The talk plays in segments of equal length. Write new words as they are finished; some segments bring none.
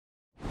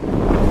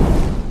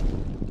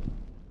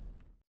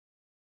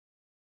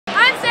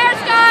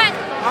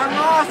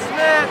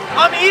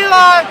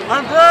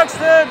I'm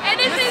Braxton. And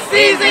this is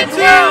Season 2,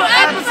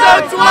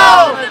 Episode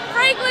 12 of the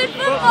Franklin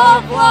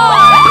Football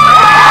Vlog.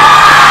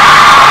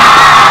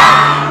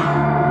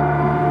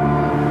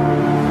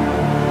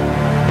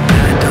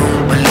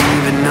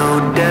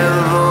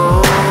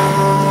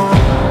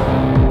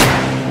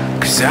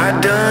 I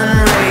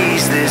done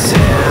raised this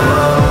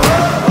hell.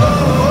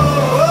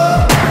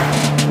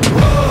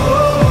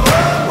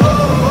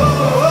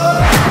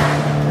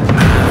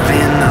 I've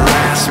been the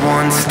last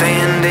one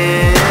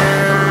standing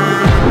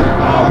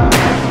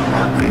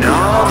when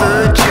all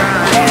the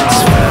giants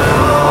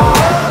fell.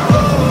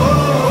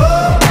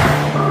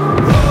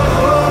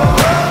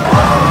 I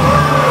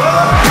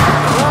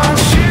won't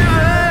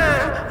shiver,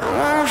 I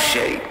won't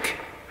shake.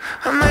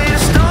 I made a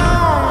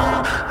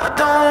stone, I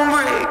don't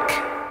break.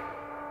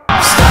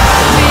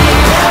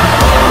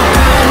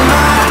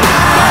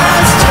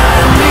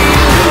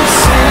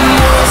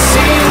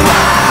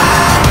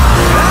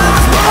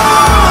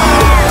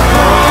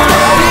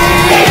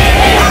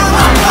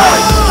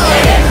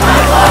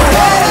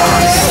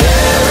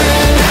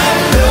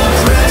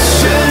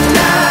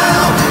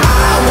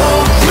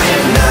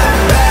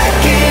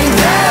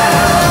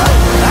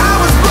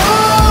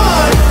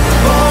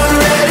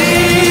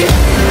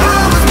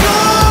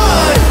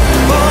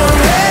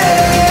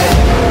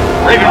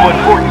 Ravenwood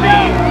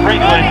 14,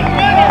 Franklin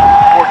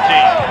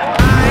 14.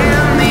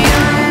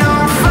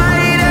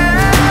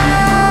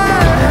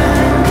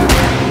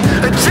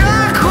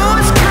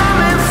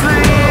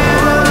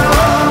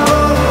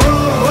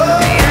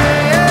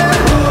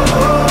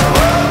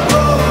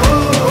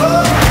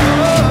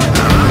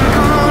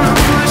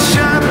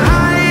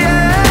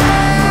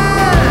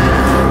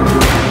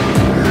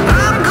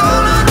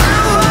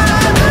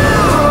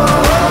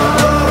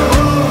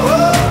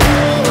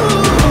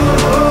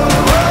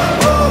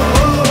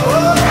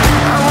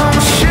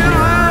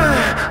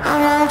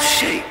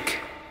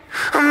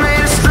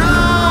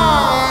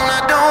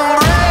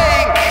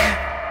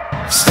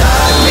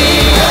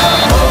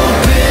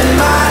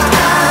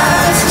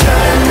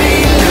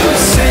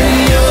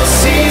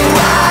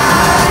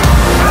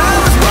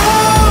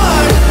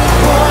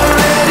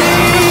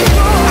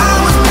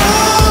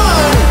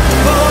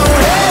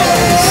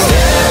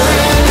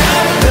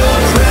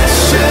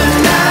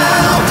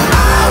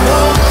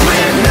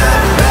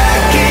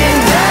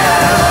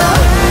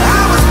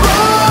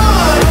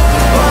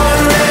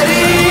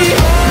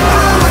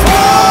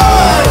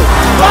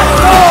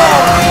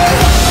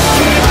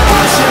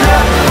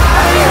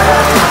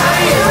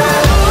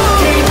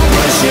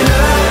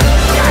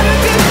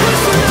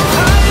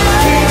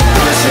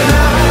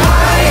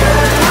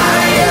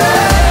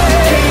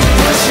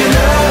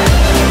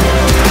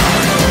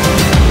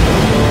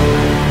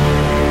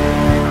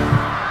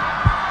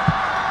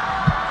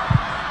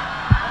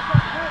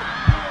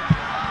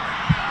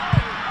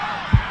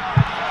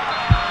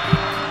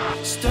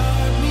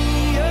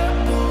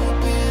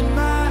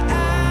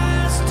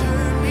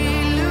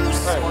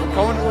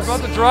 We're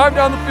about to drive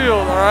down the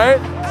field, all right?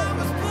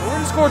 We're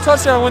going to score a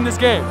touchdown and win this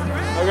game,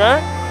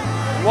 okay?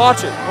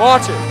 Watch it,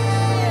 watch it.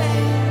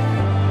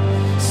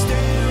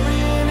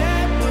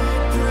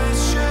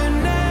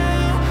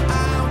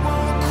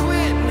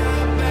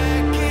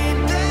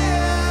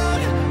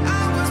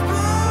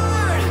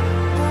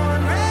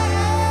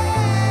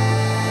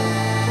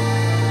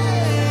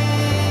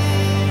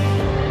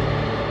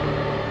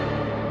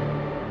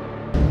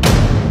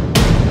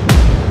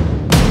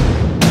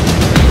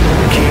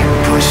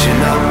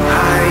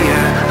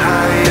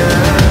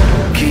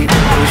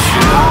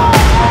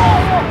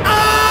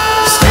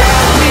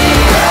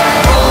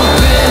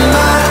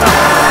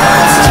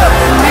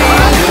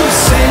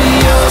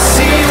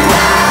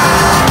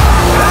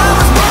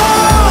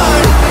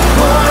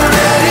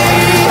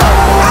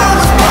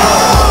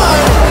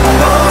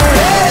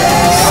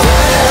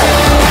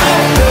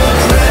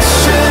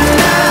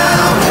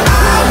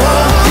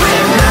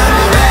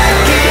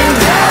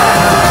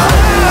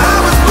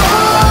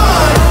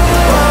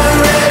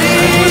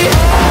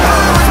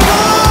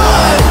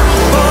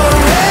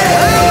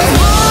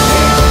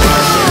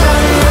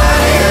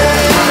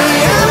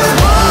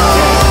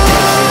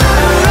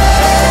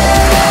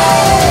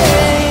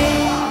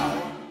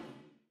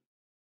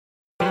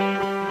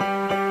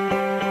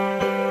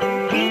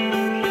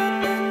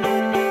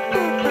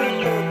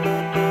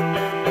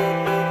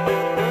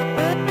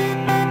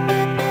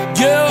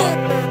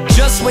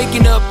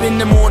 Waking up in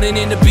the morning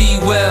and to be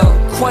well.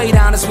 Quite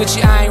honest with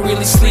you, I ain't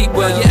really sleep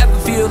well. You ever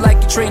feel like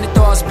your train of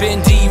thought's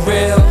been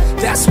derailed?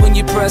 That's when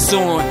you press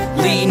on,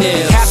 lean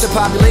in. Half the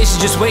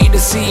population just waiting to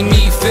see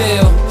me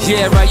fail.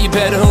 Yeah, right, you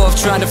better off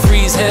trying to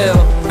freeze hell.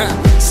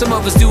 Some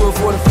of us do it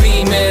for the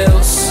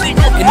females, and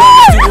others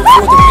do it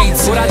for the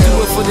retail. But I do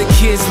it for the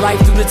kids,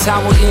 life through the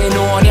time we're in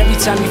on. Every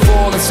time you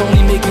fall, it's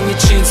only making your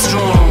chin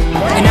strong.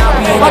 And I'll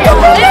be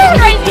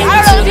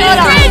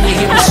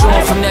in the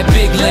strong from that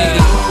big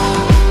lady.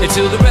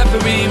 Until the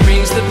referee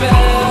rings the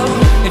bell,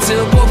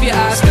 until both your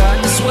eyes